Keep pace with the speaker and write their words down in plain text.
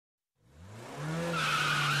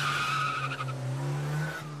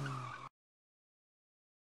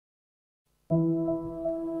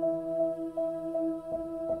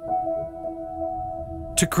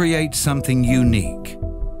to create something unique.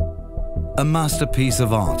 A masterpiece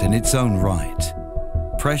of art in its own right,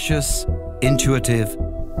 precious, intuitive,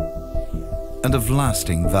 and of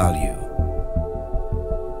lasting value.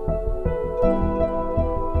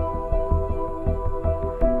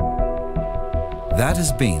 That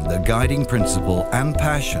has been the guiding principle and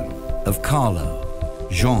passion of Carlo,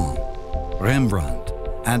 Jean, Rembrandt,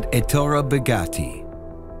 and Ettore Bugatti.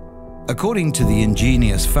 According to the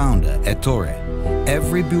ingenious founder, Ettore,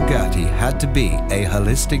 every Bugatti had to be a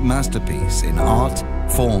holistic masterpiece in art,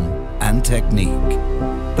 form, and technique,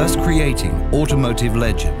 thus creating automotive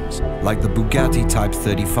legends like the Bugatti Type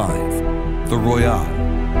 35, the Royale,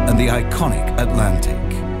 and the iconic Atlantic.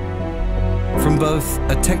 From both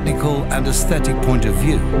a technical and aesthetic point of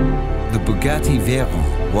view, the Bugatti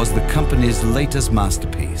Chiron was the company's latest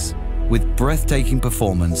masterpiece, with breathtaking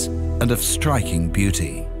performance and of striking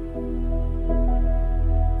beauty.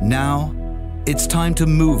 Now, it's time to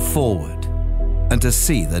move forward and to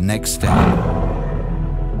see the next step.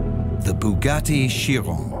 The Bugatti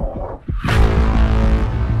Chiron.